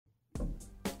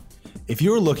If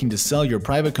you're looking to sell your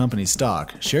private company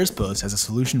stock, SharesPost has a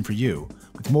solution for you.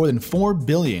 With more than $4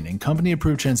 billion in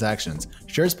company-approved transactions,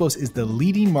 SharesPost is the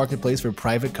leading marketplace for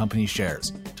private company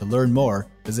shares. To learn more,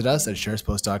 visit us at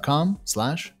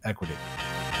sharespost.com/equity.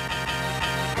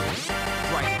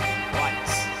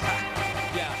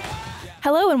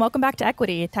 Hello and welcome back to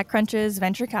Equity, TechCrunch's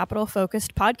venture capital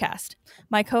focused podcast.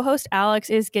 My co-host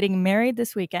Alex is getting married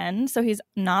this weekend, so he's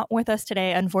not with us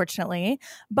today, unfortunately.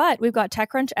 But we've got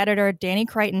TechCrunch editor Danny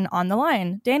Crichton on the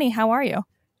line. Danny, how are you?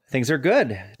 Things are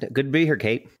good. Good to be here,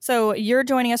 Kate. So you're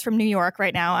joining us from New York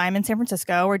right now. I'm in San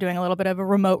Francisco. We're doing a little bit of a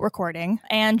remote recording.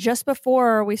 And just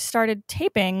before we started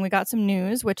taping, we got some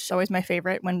news, which is always my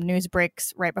favorite when news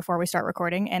breaks right before we start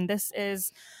recording. And this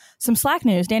is some Slack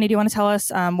news. Danny, do you want to tell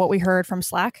us what we heard from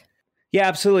Slack? Yeah,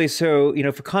 absolutely. So,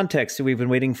 for context, we've been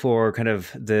waiting for kind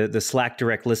of the Slack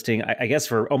direct listing, I guess,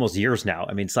 for almost years now.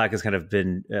 I mean, Slack has kind of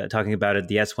been talking about it.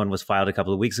 The S1 was filed a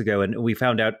couple of weeks ago, and we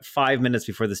found out 5 minutes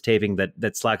before this taping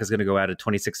that Slack is going to go out at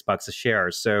 $26 a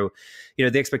share. So,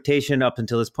 the expectation up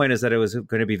until this point is that it was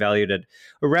going to be valued at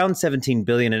around $17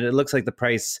 billion, and it looks like the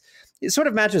price it sort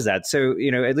of matches that. So,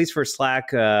 at least for Slack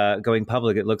going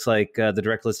public, it looks like the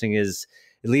direct listing is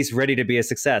at least ready to be a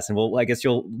success. And I guess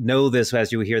you'll know this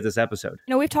as you hear this episode.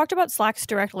 We've talked about Slack's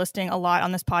direct listing a lot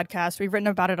on this podcast. We've written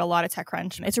about it a lot at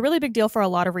TechCrunch. It's a really big deal for a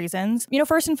lot of reasons.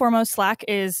 First and foremost, Slack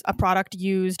is a product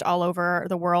used all over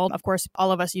the world. Of course,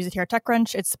 all of us use it here at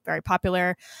TechCrunch. It's very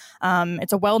popular.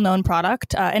 It's a well-known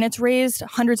product, and it's raised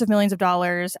hundreds of millions of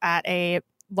dollars at a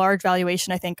large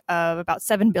valuation, I think, of about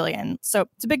 $7 billion. So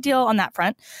it's a big deal on that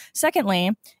front.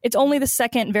 Secondly, it's only the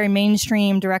second very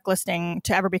mainstream direct listing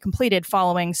to ever be completed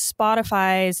following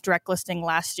Spotify's direct listing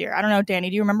last year. I don't know, Danny,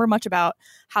 do you remember much about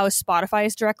how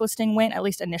Spotify's direct listing went, at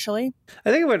least initially?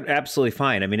 I think it went absolutely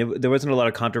fine. I mean, there wasn't a lot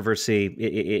of controversy.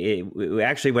 It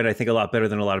actually went, I think, a lot better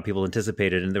than a lot of people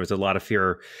anticipated. And there was a lot of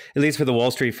fear, at least for the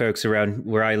Wall Street folks around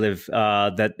where I live,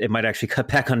 that it might actually cut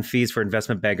back on fees for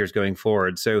investment bankers going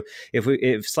forward. So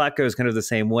if Slack goes kind of the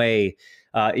same way,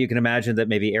 you can imagine that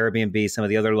maybe Airbnb, some of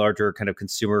the other larger kind of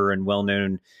consumer and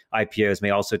well-known IPOs may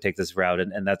also take this route,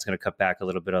 and that's going to cut back a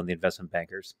little bit on the investment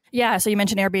bankers. Yeah, so you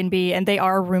mentioned Airbnb, and they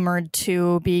are rumored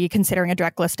to be considering a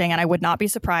direct listing, and I would not be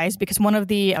surprised because one of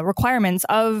the requirements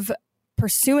of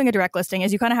pursuing a direct listing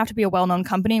is you kind of have to be a well-known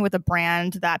company with a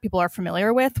brand that people are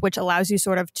familiar with, which allows you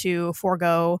sort of to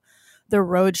forego the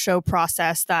roadshow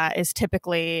process that is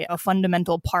typically a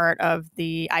fundamental part of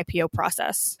the IPO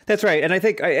process. That's right. And I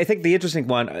think the interesting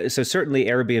one, so certainly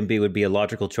Airbnb would be a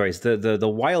logical choice. The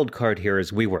wild card here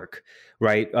is WeWork,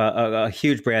 right? A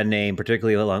huge brand name,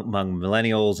 particularly among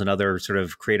millennials and other sort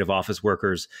of creative office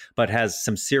workers, but has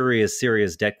some serious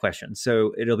debt questions.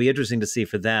 So it'll be interesting to see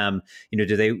for them,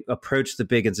 do they approach the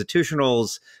big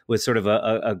institutionals with sort of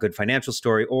a good financial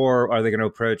story, or are they going to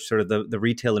approach sort of the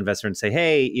retail investor and say,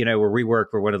 hey, we're WeWork,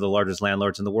 we're one of the largest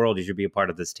landlords in the world, you should be a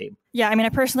part of this team? Yeah, I mean, I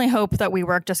personally hope that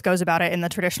WeWork just goes about it in the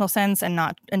traditional sense and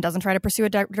doesn't try to pursue a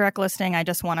direct listing. I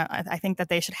think that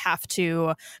they should have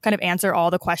to kind of answer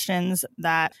all the questions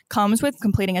that comes with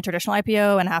completing a traditional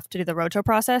IPO and have to do the roadshow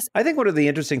process. I think one of the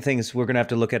interesting things we're going to have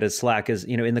to look at as Slack is,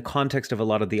 in the context of a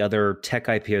lot of the other tech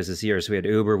IPOs this year. So we had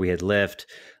Uber, we had Lyft,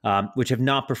 which have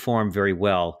not performed very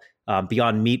well.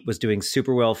 Beyond Meat was doing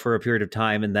super well for a period of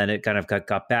time, and then it kind of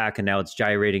got back, and now it's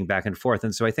gyrating back and forth.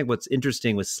 And so I think what's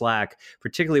interesting with Slack,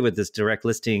 particularly with this direct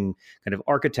listing kind of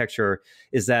architecture,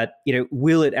 is that,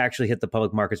 will it actually hit the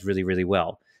public markets really, really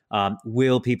well?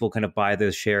 Will people kind of buy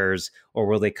those shares, or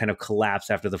will they kind of collapse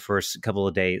after the first couple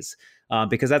of days?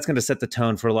 Because that's going to set the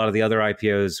tone for a lot of the other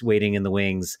IPOs waiting in the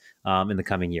wings in the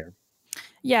coming year.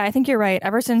 Yeah, I think you're right.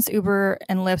 Ever since Uber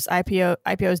and Lyft's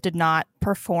IPOs did not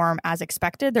perform as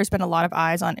expected, there's been a lot of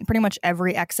eyes on pretty much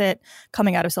every exit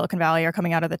coming out of Silicon Valley or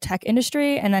coming out of the tech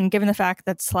industry. And then given the fact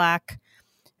that Slack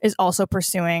is also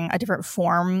pursuing a different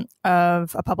form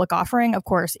of a public offering, of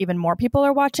course, even more people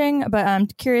are watching. But I'm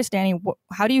curious, Danny,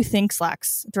 how do you think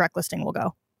Slack's direct listing will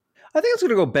go? I think it's going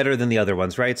to go better than the other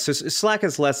ones, right? So Slack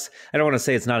is less, I don't want to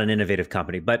say it's not an innovative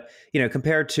company, but,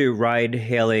 compared to ride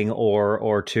hailing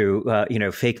or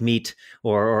to, fake meat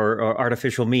or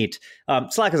artificial meat,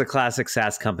 Slack is a classic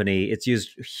SaaS company. It's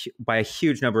used by a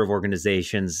huge number of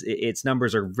organizations. Its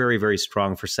numbers are very, very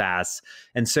strong for SaaS.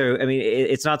 And so, I mean,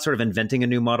 it's not sort of inventing a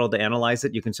new model to analyze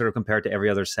it. You can sort of compare it to every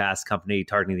other SaaS company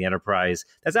targeting the enterprise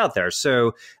that's out there.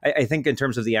 So I think in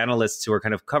terms of the analysts who are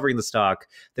kind of covering the stock,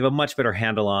 they have a much better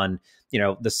handle on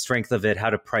the strength of it, how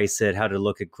to price it, how to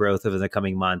look at growth over the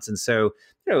coming months. And so,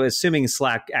 assuming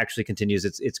Slack actually continues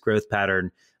its growth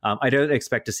pattern, I don't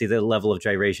expect to see the level of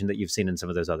gyration that you've seen in some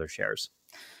of those other shares.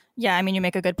 Yeah, I mean, you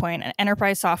make a good point. An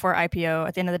enterprise software IPO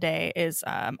at the end of the day is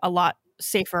a lot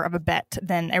safer of a bet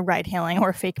than a ride hailing or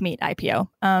a fake meat IPO.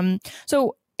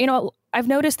 So, I've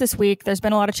noticed this week there's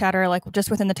been a lot of chatter, like just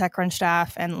within the TechCrunch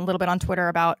staff and a little bit on Twitter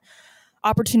about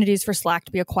opportunities for Slack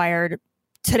to be acquired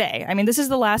today. I mean, this is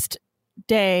the last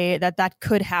day that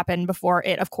could happen before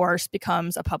it, of course,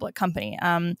 becomes a public company.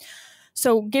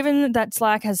 So given that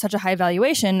Slack has such a high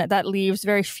valuation, that leaves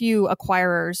very few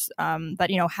acquirers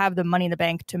that, have the money in the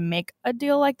bank to make a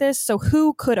deal like this. So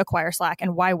who could acquire Slack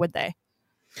and why would they?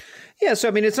 Yeah, so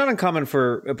I mean, it's not uncommon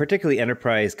for particularly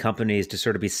enterprise companies to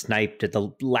sort of be sniped at the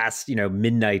last,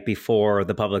 midnight before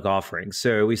the public offering.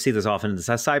 So we see this often in the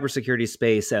cybersecurity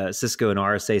space. Cisco and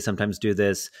RSA sometimes do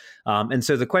this. And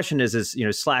so the question is,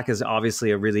 Slack is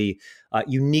obviously a really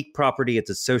unique property. It's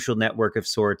a social network of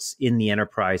sorts in the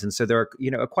enterprise. And so there are,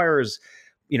 acquirers.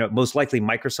 Most likely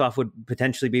Microsoft would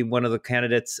potentially be one of the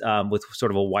candidates with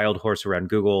sort of a wild horse around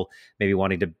Google, maybe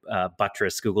wanting to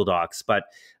buttress Google Docs. But,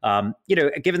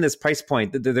 given this price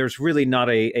point, there's really not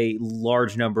a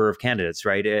large number of candidates,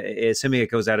 right? Assuming it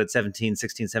goes out at 16,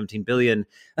 17 billion,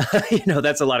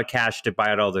 that's a lot of cash to buy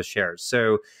out all those shares.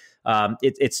 So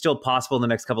it's still possible in the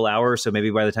next couple of hours. So maybe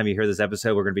by the time you hear this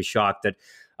episode, we're going to be shocked that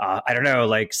I don't know,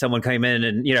 like someone came in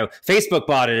and, Facebook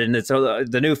bought it and it's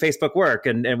the new Facebook work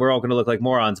and we're all going to look like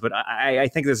morons. But I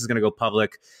think this is going to go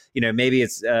public. Maybe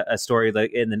it's a story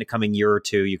like in the coming year or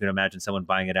two, you can imagine someone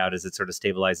buying it out as it sort of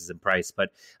stabilizes in price. But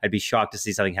I'd be shocked to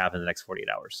see something happen in the next 48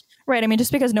 hours. Right. I mean,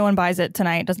 just because no one buys it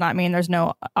tonight does not mean there's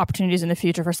no opportunities in the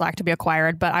future for Slack to be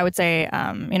acquired. But I would say,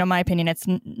 my opinion, it's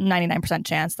 99%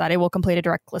 chance that it will complete a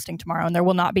direct listing tomorrow and there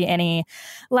will not be any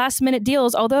last minute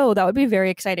deals, although that would be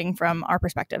very exciting from our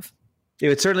perspective. It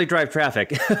would certainly drive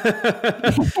traffic.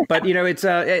 But, it's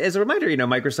as a reminder,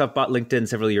 Microsoft bought LinkedIn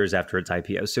several years after its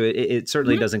IPO. So it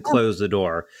certainly doesn't close the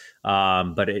door.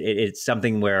 But it's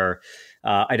something where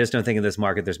I just don't think in this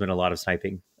market there's been a lot of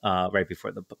sniping right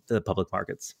before the public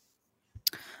markets.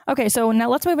 Okay, so now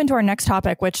let's move into our next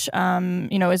topic, which,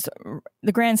 is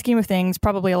the grand scheme of things,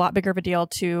 probably a lot bigger of a deal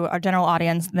to our general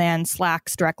audience than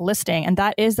Slack's direct listing. And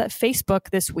that is that Facebook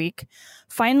this week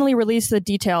finally released the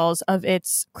details of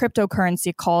its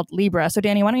cryptocurrency called Libra. So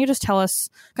Danny, why don't you just tell us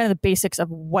kind of the basics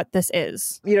of what this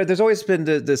is? There's always been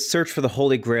the search for the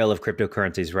holy grail of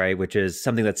cryptocurrencies, right? Which is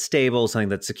something that's stable, something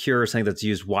that's secure, something that's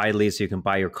used widely so you can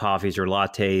buy your coffees, your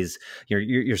lattes,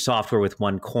 your software with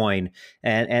one coin.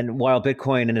 And while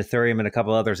Bitcoin and Ethereum and a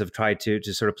couple others have tried to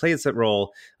sort of play that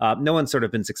role, no one's sort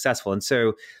of been successful. And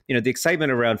so, the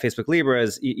excitement around Facebook Libra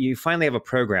is you finally have a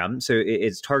program. So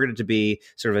it's targeted to be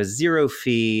sort of a zero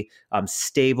fee,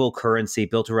 stable currency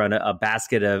built around a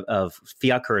basket of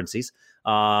fiat currencies.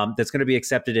 That's going to be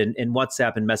accepted in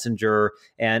WhatsApp and Messenger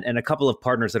and a couple of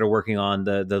partners that are working on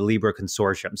the Libra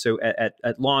consortium. So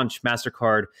at launch,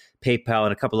 MasterCard, PayPal,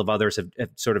 and a couple of others have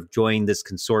sort of joined this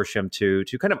consortium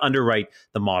to kind of underwrite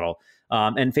the model.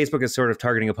 And Facebook is sort of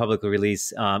targeting a public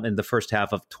release in the first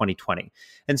half of 2020.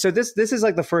 And so this is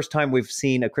like the first time we've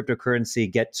seen a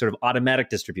cryptocurrency get sort of automatic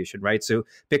distribution, right? So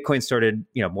Bitcoin started,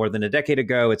 more than a decade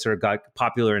ago. It sort of got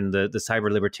popular in the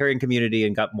cyber libertarian community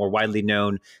and got more widely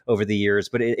known over the years,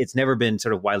 but it's never been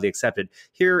sort of widely accepted.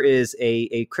 Here is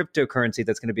a cryptocurrency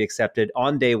that's going to be accepted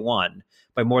on day one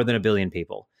by more than 1 billion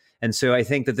people. And so I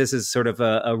think that this is sort of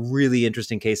a really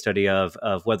interesting case study of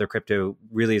whether crypto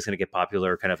really is going to get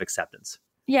popular kind of acceptance.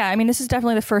 Yeah, I mean, this is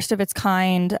definitely the first of its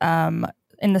kind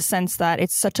in the sense that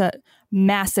it's such a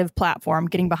massive platform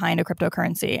getting behind a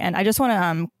cryptocurrency. And I just want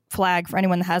to flag for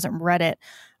anyone that hasn't read it,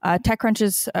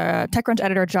 TechCrunch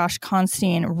editor Josh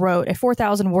Constine wrote a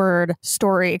 4,000-word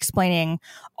story explaining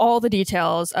all the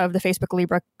details of the Facebook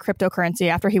Libra cryptocurrency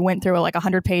after he went through like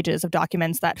 100 pages of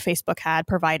documents that Facebook had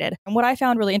provided. And what I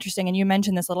found really interesting, and you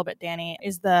mentioned this a little bit, Danny,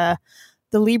 is the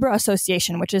Libra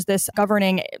Association, which is this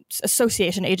governing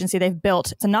association agency they've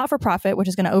built. It's a not-for-profit, which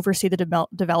is going to oversee the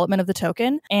development of the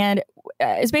token. And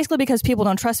it's basically because people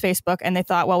don't trust Facebook, and they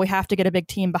thought, well, we have to get a big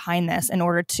team behind this in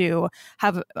order to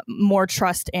have more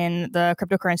trust in the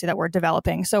cryptocurrency that we're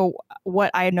developing. So what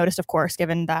I had noticed, of course,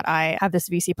 given that I have this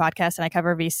VC podcast and I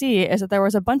cover VC, is that there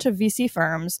was a bunch of VC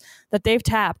firms that they've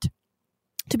tapped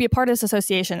to be a part of this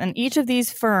association. And each of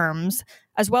these firms,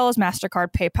 as well as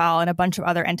MasterCard, PayPal, and a bunch of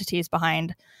other entities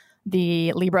behind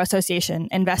the Libra Association,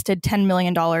 invested $10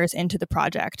 million into the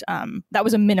project. That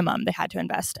was a minimum they had to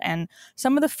invest. And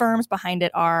some of the firms behind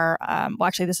it are, well,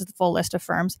 actually, this is the full list of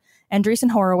firms: Andreessen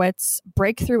Horowitz,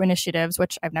 Breakthrough Initiatives,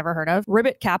 which I've never heard of,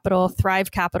 Ribbit Capital, Thrive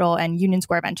Capital, and Union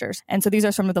Square Ventures. And so these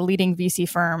are some of the leading VC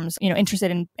firms, interested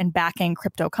in backing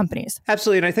crypto companies.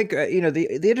 Absolutely. And I think,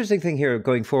 the interesting thing here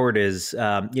going forward is,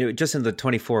 just in the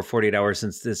 24, 48 hours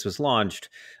since this was launched,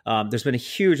 there's been a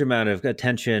huge amount of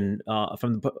attention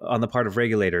from on the part of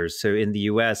regulators. So in the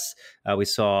U.S., we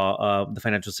saw the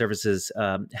Financial Services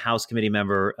House Committee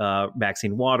member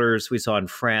Maxine Waters. We saw in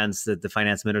France that the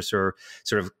finance minister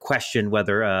sort of questioned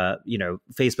whether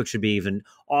Facebook should be even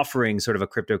offering sort of a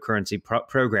cryptocurrency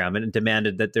program, and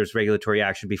demanded that there's regulatory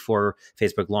action before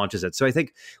Facebook launches it. So I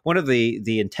think one of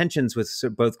the intentions with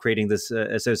both creating this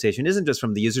association isn't just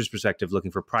from the user's perspective,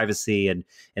 looking for privacy and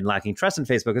lacking trust in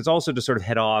Facebook. It's also to sort of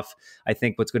head off, I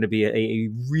think, what's going to be a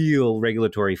real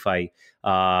regulatory fight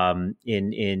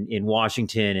in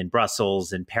Washington, in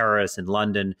Brussels, in Paris, in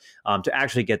London, to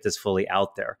actually get this fully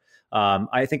out there.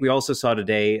 I think we also saw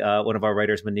today one of our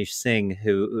writers, Manish Singh,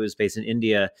 who is based in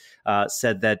India,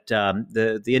 said that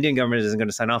the Indian government isn't going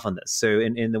to sign off on this. So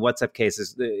in the WhatsApp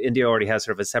cases, India already has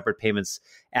sort of a separate payments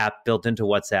app built into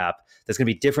WhatsApp that's going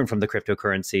to be different from the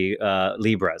cryptocurrency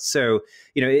Libra. So,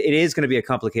 it is going to be a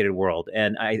complicated world.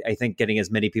 And I think getting as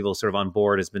many people sort of on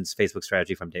board has been Facebook's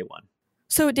strategy from day one.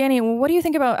 So, Danny, what do you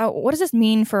think about what does this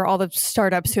mean for all the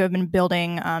startups who have been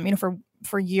building,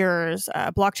 for years,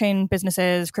 blockchain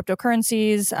businesses,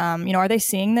 cryptocurrencies? Are they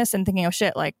seeing this and thinking, oh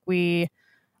shit, like what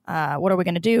are we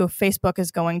going to do? Facebook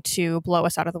is going to blow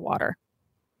us out of the water.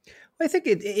 I think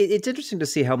it's interesting to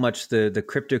see how much the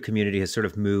crypto community has sort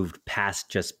of moved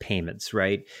past just payments,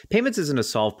 right? Payments isn't a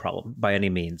solved problem by any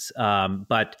means.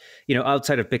 But,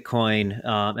 outside of Bitcoin,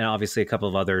 and obviously a couple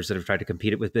of others that have tried to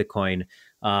compete it with Bitcoin,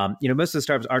 most of the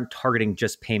startups aren't targeting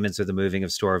just payments or the moving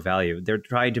of store of value. They're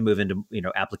trying to move into,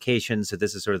 applications. So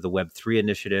this is sort of the Web3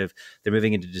 initiative. They're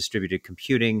moving into distributed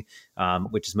computing,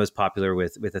 which is most popular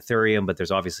with Ethereum, but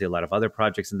there's obviously a lot of other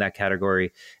projects in that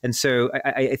category. And so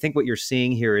I think what you're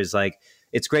seeing here is like,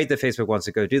 it's great that Facebook wants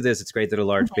to go do this. It's great that a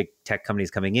large big tech company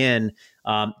is coming in.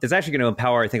 That's actually going to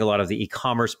empower, I think, a lot of the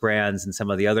e-commerce brands and some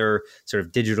of the other sort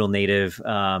of digital native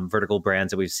vertical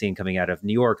brands that we've seen coming out of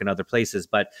New York and other places.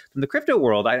 But from the crypto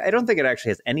world, I don't think it actually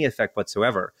has any effect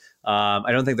whatsoever.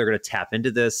 I don't think they're going to tap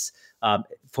into this.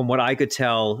 From what I could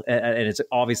tell, and it's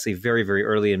obviously very, very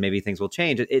early and maybe things will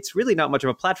change, it's really not much of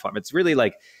a platform. It's really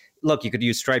like, look, you could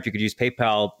use Stripe, you could use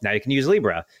PayPal, now you can use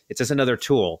Libra. It's just another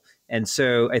tool. And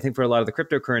so I think for a lot of the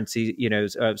cryptocurrency,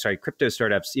 crypto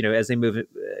startups, as they move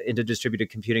into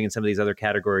distributed computing and some of these other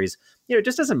categories, it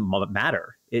just doesn't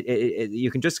matter.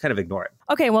 You can just kind of ignore it.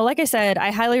 Okay, well, like I said,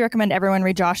 I highly recommend everyone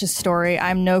read Josh's story.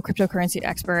 I'm no cryptocurrency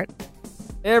expert.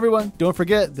 Hey everyone, don't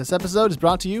forget, this episode is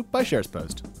brought to you by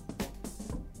SharesPost.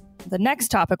 The next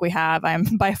topic we have, I'm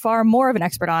by far more of an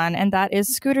expert on, and that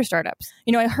is scooter startups.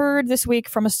 I heard this week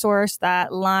from a source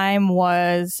that Lime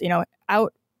was,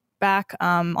 out back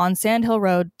on Sand Hill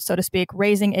Road, so to speak,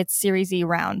 raising its Series E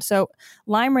round. So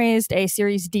Lime raised a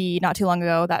Series D not too long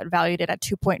ago that valued it at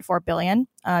 $2.4 billion.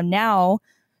 Now,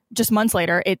 just months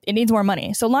later, it needs more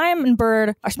money. So Lime and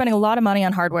Bird are spending a lot of money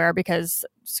on hardware because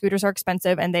scooters are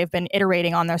expensive, and they've been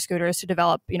iterating on their scooters to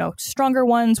develop, stronger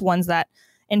ones that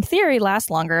in theory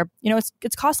last longer.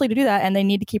 It's costly to do that, and they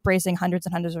need to keep raising hundreds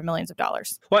and hundreds of millions of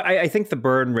dollars. Well, I think the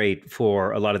burn rate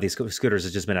for a lot of these scooters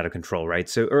has just been out of control, right?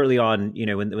 So early on,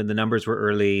 when the numbers were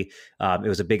early, it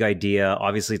was a big idea.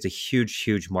 Obviously, it's a huge,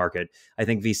 huge market. I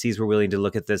think VCs were willing to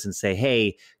look at this and say,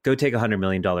 hey, go take $100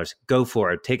 million, go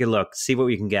for it, take a look, see what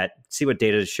we can get, see what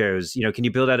data shows. Can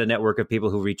you build out a network of people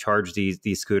who recharge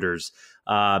these scooters?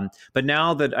 But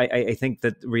now that I think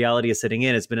that reality is setting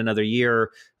in, it's been another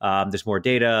year. There's more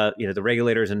data. The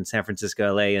regulators in San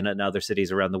Francisco, LA, and other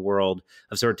cities around the world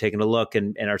have sort of taken a look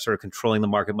and are sort of controlling the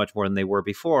market much more than they were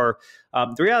before.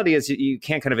 The reality is you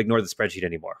can't kind of ignore the spreadsheet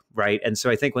anymore, right? And so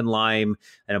I think when Lime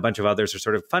and a bunch of others are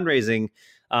sort of fundraising,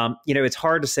 it's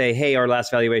hard to say, hey, our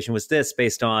last valuation was this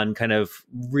based on kind of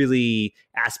really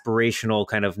aspirational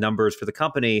kind of numbers for the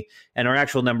company. And our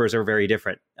actual numbers are very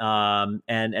different. And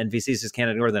VCs just can't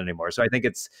ignore that anymore. So I think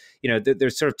it's,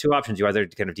 there's sort of two options. You either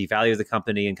kind of devalue the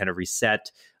company and kind of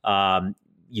reset.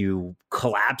 You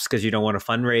collapse because you don't want to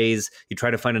fundraise. You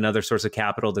try to find another source of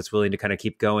capital that's willing to kind of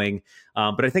keep going.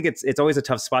 But I think it's always a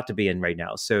tough spot to be in right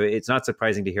now. So it's not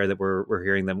surprising to hear that we're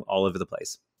hearing them all over the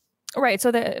place. Right.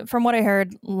 So from what I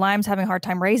heard, Lime's having a hard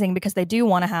time raising because they do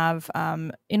want to have,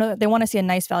 they want to see a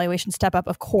nice valuation step up,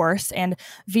 of course. And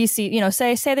VC,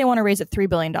 say they want to raise at $3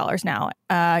 billion now,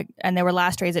 and they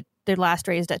last raised at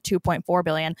 $2.4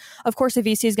 billion. Of course, the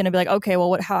VC is going to be like, okay,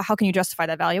 well, how can you justify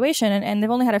that valuation? And they've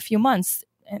only had a few months.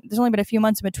 There's only been a few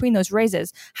months in between those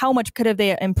raises. How much could they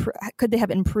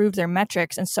have improved their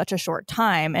metrics in such a short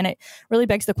time? And it really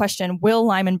begs the question, will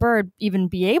Lime and Bird even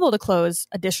be able to close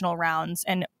additional rounds?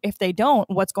 And if they don't,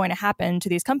 what's going to happen to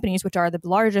these companies, which are the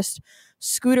largest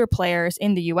scooter players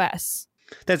in the US?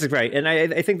 That's right. And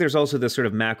I think there's also this sort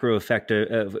of macro effect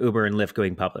of Uber and Lyft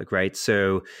going public, right?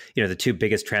 So, the two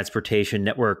biggest transportation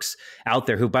networks out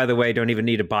there, who, by the way, don't even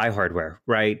need to buy hardware,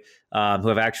 right? Who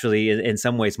have actually, in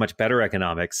some ways, much better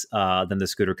economics than the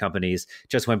scooter companies,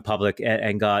 just went public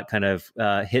and got kind of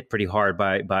hit pretty hard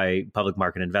by public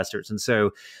market investors. And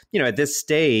so, at this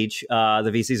stage,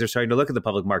 the VCs are starting to look at the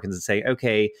public markets and say,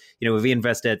 okay, if we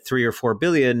invest at 3 or 4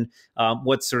 billion,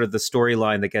 what's sort of the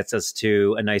storyline that gets us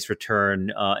to a nice return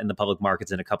in the public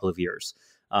markets in a couple of years?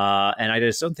 And I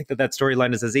just don't think that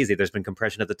storyline is as easy. There's been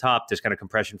compression at the top. There's kind of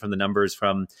compression from the numbers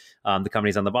from the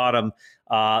companies on the bottom.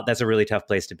 That's a really tough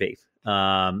place to be.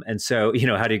 And so,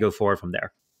 how do you go forward from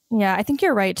there? Yeah, I think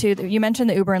you're right, too. You mentioned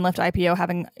the Uber and Lyft IPO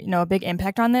having, a big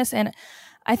impact on this. And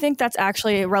I think that's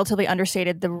actually relatively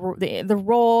understated, the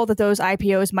role that those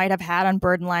IPOs might have had on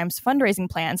Bird and Lime's fundraising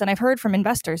plans. And I've heard from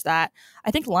investors that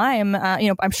I think Lime,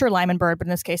 I'm sure Lime and Bird, but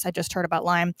in this case, I just heard about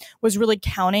Lime, was really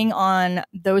counting on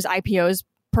those IPOs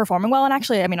performing well. And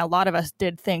actually, a lot of us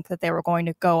did think that they were going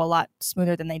to go a lot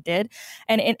smoother than they did.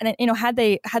 And had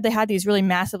they had these really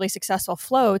massively successful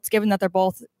floats, given that they're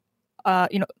both,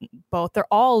 they're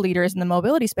all leaders in the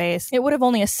mobility space, it would have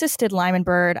only assisted Lime and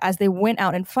Bird as they went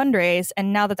out and fundraise.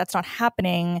 And now that that's not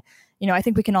happening, I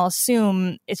think we can all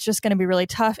assume it's just going to be really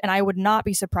tough. And I would not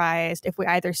be surprised if we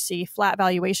either see flat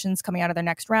valuations coming out of their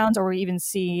next rounds, or we even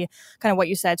see kind of what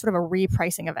you said, sort of a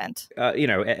repricing event.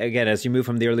 Again, as you move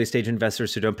from the early stage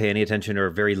investors who don't pay any attention or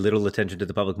very little attention to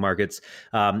the public markets,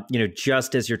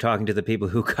 just as you're talking to the people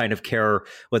who kind of care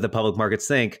what the public markets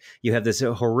think, you have this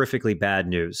horrifically bad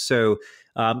news. So,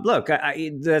 look,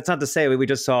 that's not to say we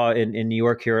just saw in New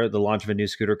York here the launch of a new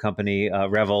scooter company,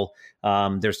 Revel.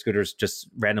 Their scooters just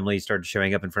randomly started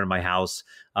showing up in front of my house.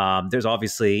 There's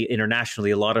obviously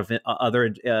internationally a lot of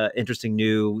other interesting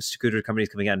new scooter companies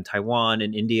coming out in Taiwan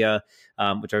and India,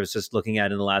 which I was just looking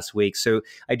at in the last week. So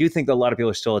I do think that a lot of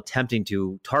people are still attempting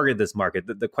to target this market.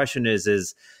 The question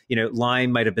is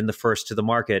Lime might have been the first to the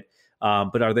market.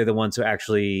 But are they the ones who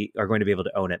actually are going to be able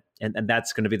to own it? And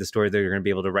that's going to be the story that you're going to be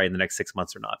able to write in the next 6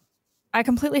 months or not. I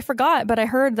completely forgot, but I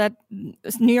heard that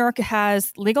New York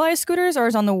has legalized scooters or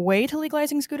is on the way to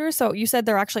legalizing scooters. So you said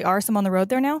there actually are some on the road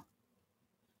there now?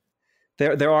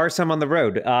 There are some on the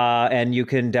road, and you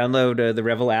can download the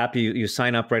Revel app. You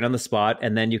sign up right on the spot,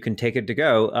 and then you can take it to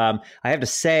go. I have to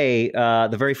say,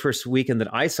 the very first weekend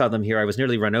that I saw them here, I was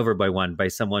nearly run over by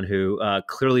someone who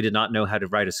clearly did not know how to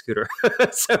ride a scooter.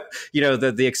 So,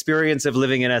 the experience of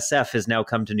living in SF has now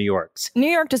come to New York. New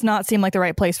York does not seem like the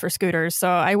right place for scooters, so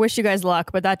I wish you guys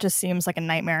luck, but that just seems like a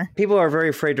nightmare. People are very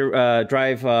afraid to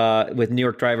drive with New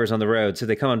York drivers on the road, so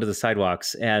they come onto the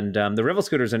sidewalks. And the Revel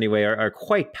scooters, anyway, are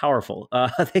quite powerful.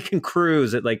 They can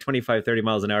cruise at like 25, 30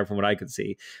 miles an hour from what I could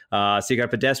see. So you got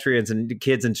pedestrians and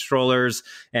kids in strollers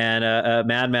and a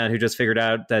madman who just figured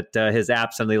out that his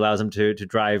app suddenly allows him to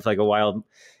drive like a wild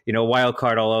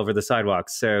card all over the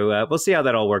sidewalks. So we'll see how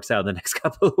that all works out in the next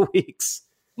couple of weeks.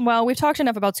 Well, we've talked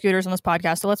enough about scooters on this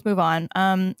podcast, so let's move on.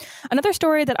 Another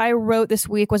story that I wrote this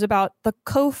week was about the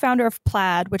co-founder of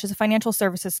Plaid, which is a financial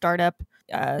services startup,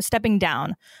 stepping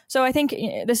down. So I think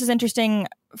this is interesting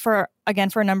for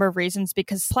a number of reasons,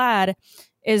 because Plaid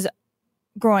is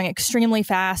growing extremely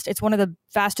fast. It's one of the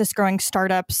fastest growing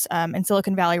startups in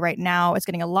Silicon Valley right now. It's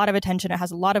getting a lot of attention. It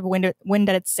has a lot of wind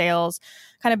at its sails.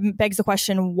 Kind of begs the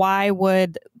question, why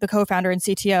would the co-founder and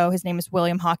CTO, his name is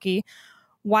William Hockey,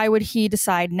 why would he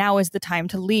decide now is the time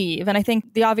to leave? And I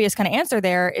think the obvious kind of answer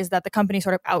there is that the company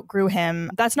sort of outgrew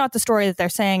him. That's not the story that they're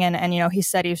saying. And he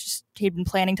said he'd been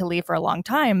planning to leave for a long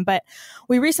time. But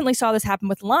we recently saw this happen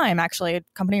with Lime, actually, a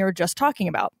company we were just talking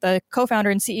about. The co-founder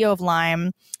and CEO of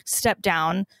Lime stepped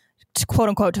down, to, quote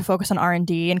unquote, to focus on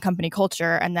R&D and company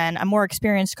culture. And then a more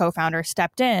experienced co-founder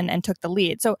stepped in and took the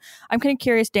lead. So I'm kind of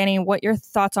curious, Danny, what your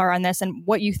thoughts are on this and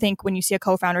what you think when you see a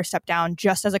co-founder step down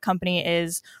just as a company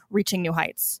is reaching new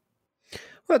heights.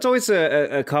 Well, it's always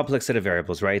a complex set of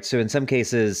variables, right? So in some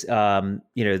cases,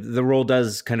 the role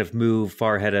does kind of move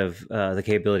far ahead of the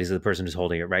capabilities of the person who's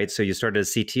holding it, right? So you start as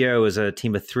CTO as a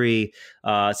team of 3.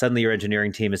 Suddenly your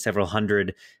engineering team is several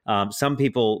hundred. Some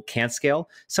people can't scale.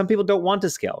 Some people don't want to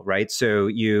scale, right? So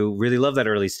you really love that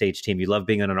early stage team. You love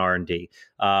being on an R&D.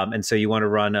 And so you want to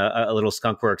run a little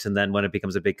skunkworks. And then when it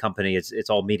becomes a big company, it's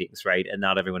all meetings, right? And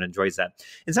not everyone enjoys that.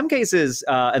 In some cases,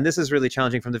 and this is really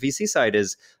challenging from the VC side,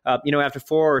 is, after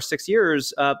 4 or 6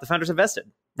 years, the founders have vested,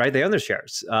 right? They own their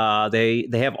shares. They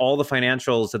have all the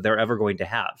financials that they're ever going to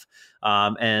have.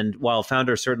 And while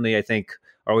founders certainly, I think,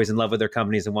 are always in love with their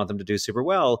companies and want them to do super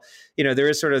well, there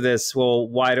is sort of this, well,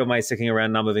 why am I sticking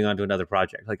around not moving on to another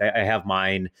project? Like I have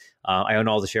mine. I own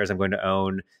all the shares I'm going to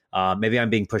own. Maybe I'm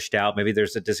being pushed out. Maybe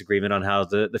there's a disagreement on how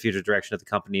the future direction of the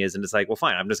company is. And it's like, well,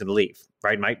 fine, I'm just going to leave,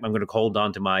 right? I'm going to hold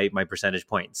on to my percentage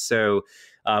points. So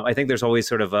I think there's always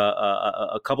sort of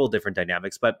a couple of different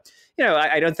dynamics. But,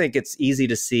 I don't think it's easy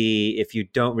to see if you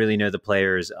don't really know the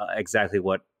players exactly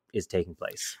what is taking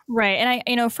place. Right.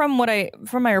 And from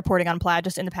my reporting on Plaid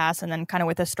just in the past, and then kind of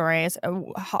with this story, is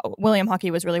William Hockey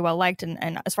was really well liked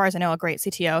and as far as I know, a great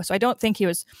CTO. So I don't think he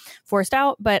was forced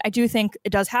out, but I do think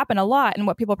it does happen a lot. And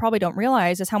what people probably don't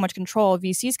realize is how much control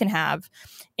VCs can have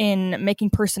in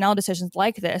making personnel decisions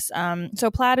like this. So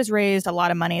Plaid has raised a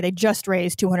lot of money. They just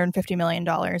raised $250 million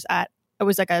it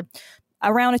was like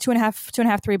around a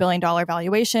 $2.5-3 billion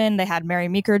valuation. They had Mary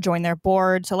Meeker join their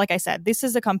board. So like I said, this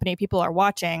is a company people are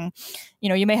watching.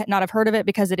 You may not have heard of it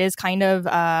because it is kind of,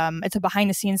 it's a behind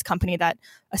the scenes company that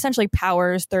essentially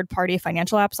powers third-party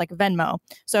financial apps like Venmo.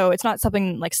 So it's not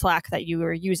something like Slack that you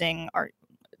are using or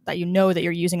that that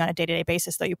you're using on a day-to-day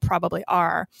basis, though you probably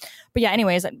are. But yeah,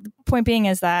 anyways, the point being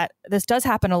is that this does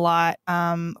happen a lot.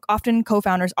 Often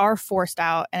co-founders are forced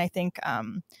out. And I think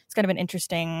it's kind of an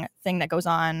interesting thing that goes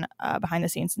on behind the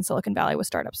scenes in Silicon Valley with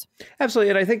startups.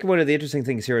 Absolutely. And I think one of the interesting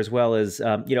things here as well is,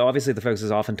 obviously the focus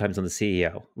is oftentimes on the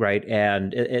CEO, right?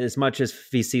 And as much as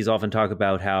VCs often talk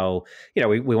about how,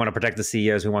 we want to protect the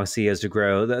CEOs, we want CEOs to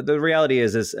grow, the reality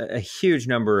is a huge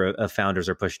number of founders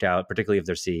are pushed out, particularly if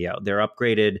they're CEO. They're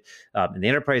upgraded in the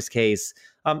enterprise case.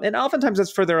 And oftentimes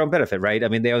that's for their own benefit, right? I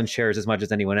mean, they own shares as much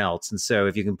as anyone else. And so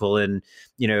if you can pull in,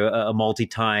 a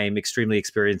multi-time, extremely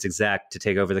experienced exec to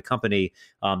take over the company,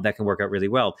 that can work out really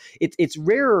well. It's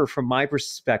rarer from my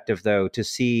perspective, though, to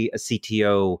see a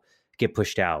CTO get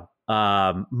pushed out.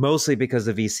 Mostly because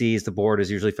the VCs, the board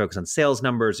is usually focused on sales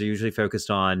numbers, are usually focused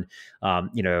on,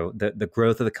 the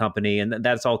growth of the company. And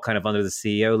that's all kind of under the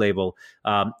CEO label.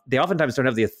 They oftentimes don't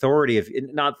have the authority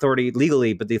not authority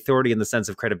legally, but the authority in the sense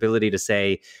of credibility to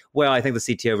say, well, I think the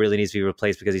CTO really needs to be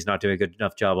replaced because he's not doing a good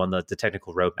enough job on the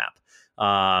technical roadmap.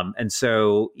 And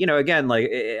so, again, like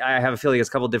I have a feeling it's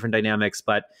a couple of different dynamics,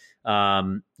 but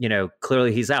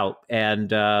clearly he's out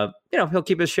and, he'll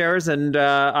keep his shares and there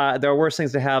are worse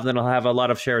things to have than he'll have a lot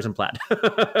of shares in Plaid.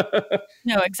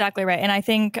 No, exactly right. And I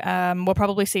think we'll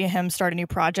probably see him start a new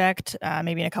project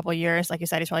maybe in a couple of years. Like you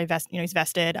said, he's probably he's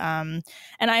vested. And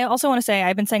I also want to say,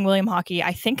 I've been saying William Hockey.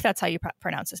 I think that's how you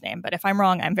pronounce his name. But if I'm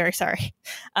wrong, I'm very sorry.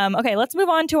 Okay, let's move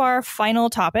on to our final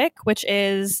topic, which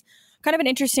is kind of an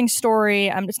interesting story.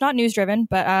 It's not news driven,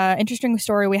 but interesting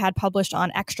story we had published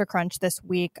on Extra Crunch this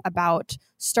week about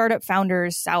startup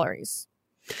founders' salaries.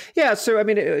 Yeah. So, I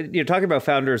mean, talking about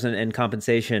founders and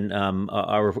compensation,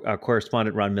 our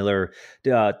correspondent, Ron Miller,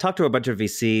 talked to a bunch of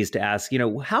VCs to ask,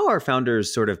 how are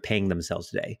founders sort of paying themselves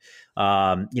today?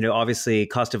 Obviously,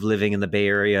 cost of living in the Bay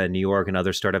Area and New York and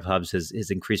other startup hubs has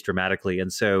increased dramatically.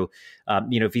 And so,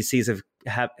 VCs have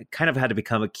kind of had to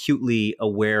become acutely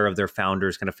aware of their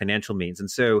founders' kind of financial means. And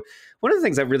so one of the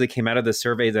things that really came out of the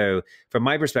survey, though, from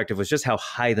my perspective, was just how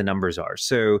high the numbers are.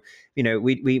 So,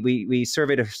 we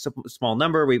surveyed a small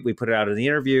number. We put it out in the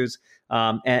interviews,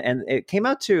 and it came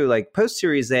out to like post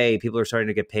Series A, people are starting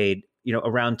to get paid,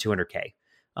 around $200K.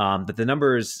 But the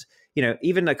numbers,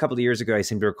 even a couple of years ago, I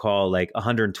seem to recall like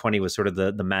 120 was sort of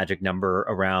the magic number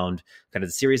around kind of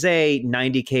the Series A,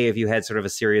 90K if you had sort of a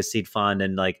serious seed fund,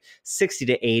 and like 60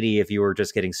 to 80 if you were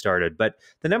just getting started. But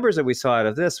the numbers that we saw out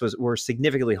of this were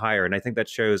significantly higher. And I think that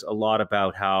shows a lot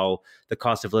about how the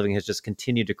cost of living has just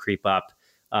continued to creep up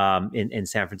in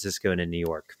San Francisco and in New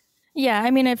York. Yeah,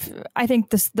 I mean, I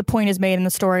think the point is made in the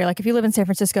story. Like, if you live in San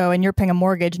Francisco and you're paying a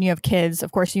mortgage and you have kids,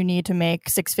 of course you need to make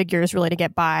six figures really to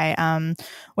get by,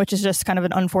 which is just kind of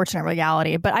an unfortunate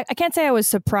reality. But I can't say I was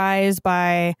surprised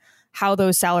by how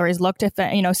those salaries looked. If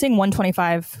seeing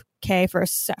 $125K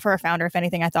for a founder, if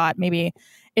anything, I thought maybe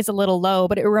it's a little low.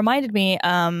 But it reminded me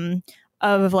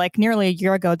of like nearly a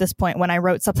year ago at this point when I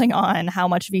wrote something on how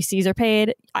much VCs are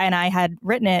paid, and I had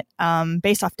written it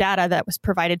based off data that was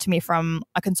provided to me from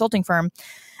a consulting firm,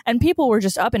 and people were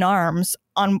just up in arms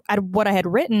at what I had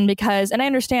written because, and I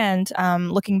understand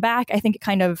looking back, I think it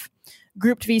kind of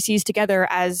grouped VCs together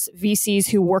as VCs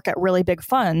who work at really big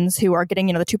funds who are getting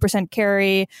the 2%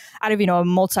 carry out of a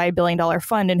multi-billion-dollar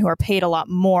fund and who are paid a lot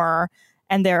more,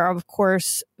 and there are of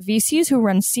course VCs who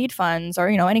run seed funds or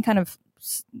any kind of,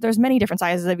 there's many different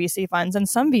sizes of VC funds, and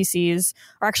some VCs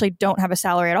actually don't have a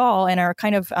salary at all and are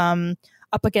kind of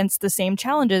up against the same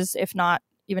challenges, if not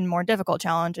even more difficult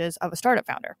challenges of a startup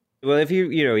founder. Well, if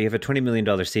you have a $20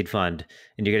 million seed fund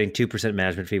and you're getting 2%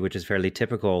 management fee, which is fairly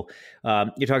typical,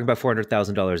 you're talking about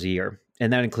 $400,000 a year.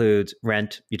 And that includes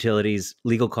rent, utilities,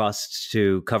 legal costs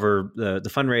to cover the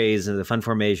fundraise and the fund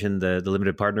formation, the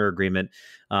limited partner agreement.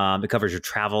 It covers your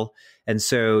travel. And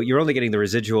so you're only getting the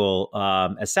residual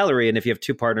as salary. And if you have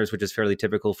two partners, which is fairly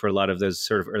typical for a lot of those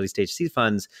sort of early stage seed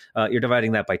funds, you're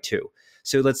dividing that by two.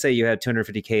 So let's say you had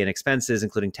 $250K in expenses,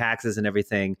 including taxes and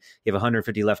everything. You have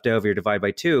 150 left over, you're divided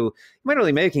by two. You might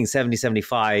only be making 70,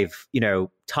 75,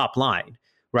 top line.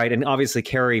 Right. And obviously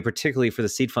carry, particularly for the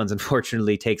seed funds,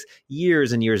 unfortunately, takes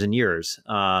years and years and years.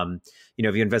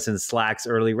 If you invest in Slack's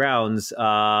early rounds,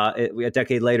 a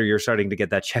decade later, you're starting to get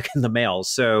that check in the mail.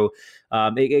 So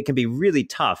it can be really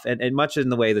tough. And much in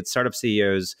the way that startup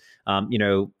CEOs,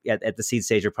 at the seed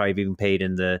stage are probably being paid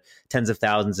in the tens of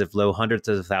thousands, if low hundreds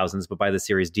of thousands. But by the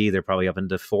Series D, they're probably up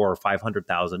into 400,000 or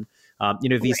 500,000.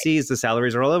 VCs, the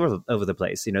salaries are all over the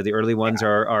place. The early ones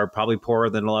are probably poorer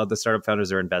than a lot of the startup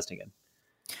founders are investing in.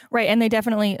 Right. And they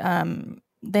definitely,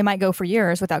 they might go for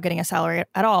years without getting a salary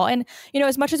at all. And,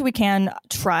 as much as we can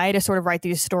try to sort of write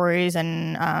these stories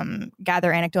and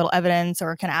gather anecdotal evidence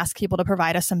or can ask people to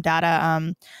provide us some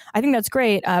data, I think that's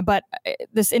great. But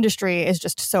this industry is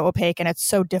just so opaque and it's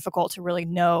so difficult to really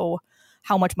know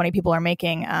how much money people are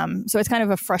making. So it's kind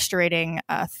of a frustrating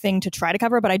thing to try to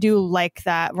cover. But I do like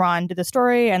that Ron did the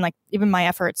story and even my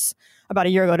efforts about a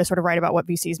year ago to sort of write about what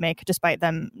VCs make, despite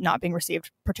them not being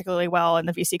received particularly well in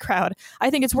the VC crowd. I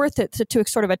think it's worth it to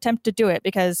sort of attempt to do it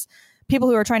because people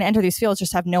who are trying to enter these fields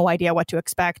just have no idea what to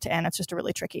expect. And it's just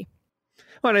really tricky.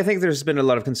 Well, and I think there's been a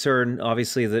lot of concern,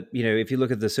 obviously, that, if you look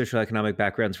at the socioeconomic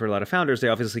backgrounds for a lot of founders, they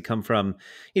obviously come from,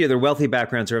 their wealthy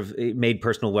backgrounds or have made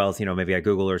personal wealth, maybe at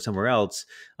Google or somewhere else.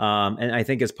 And I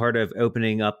think as part of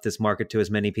opening up this market to as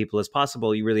many people as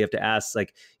possible, you really have to ask,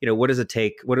 what does it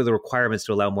take? What are the requirements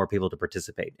to allow more people to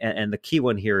participate? And the key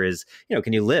one here is,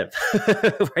 can you live?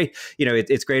 Right?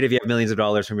 It's great if you have millions of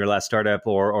dollars from your last startup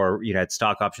or had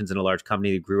stock options in a large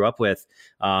company you grew up with,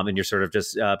 and you're sort of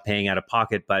just paying out of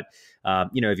pocket. But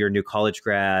if you're a new college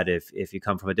grad, if you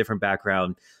come from a different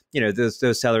background,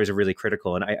 those salaries are really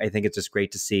critical. And I think it's just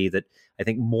great to see that I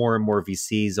think more and more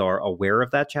VCs are aware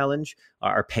of that challenge,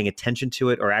 are paying attention to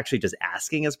it, or actually just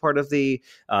asking as part of the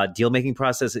deal-making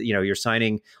process. You're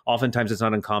signing, oftentimes it's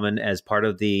not uncommon as part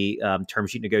of the term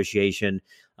sheet negotiation,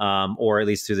 or at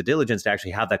least through the diligence to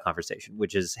actually have that conversation,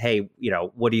 which is, hey,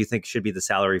 what do you think should be the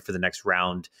salary for the next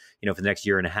round, for the next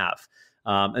year and a half?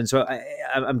 And so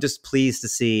I'm just pleased to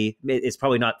see it's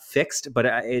probably not fixed, but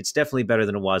it's definitely better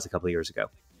than it was a couple of years ago.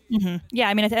 Mm-hmm. Yeah,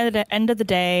 I mean, at the end of the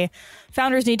day,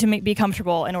 founders need to be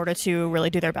comfortable in order to really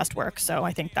do their best work. So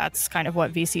I think that's kind of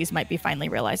what VCs might be finally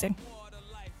realizing.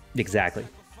 Exactly.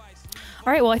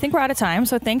 All right, well, I think we're out of time.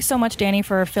 So thanks so much, Danny,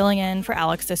 for filling in for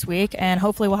Alex this week. And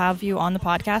hopefully we'll have you on the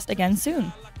podcast again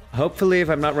soon. Hopefully, if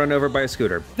I'm not run over by a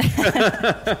scooter. All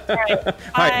right. Bye.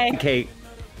 All right, Kate.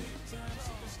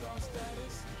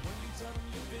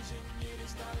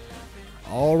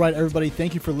 All right, everybody,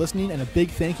 thank you for listening, and a big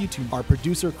thank you to our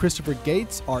producer, Christopher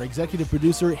Gates, our executive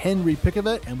producer, Henry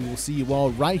Pickavet, and we will see you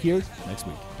all right here next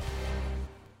week.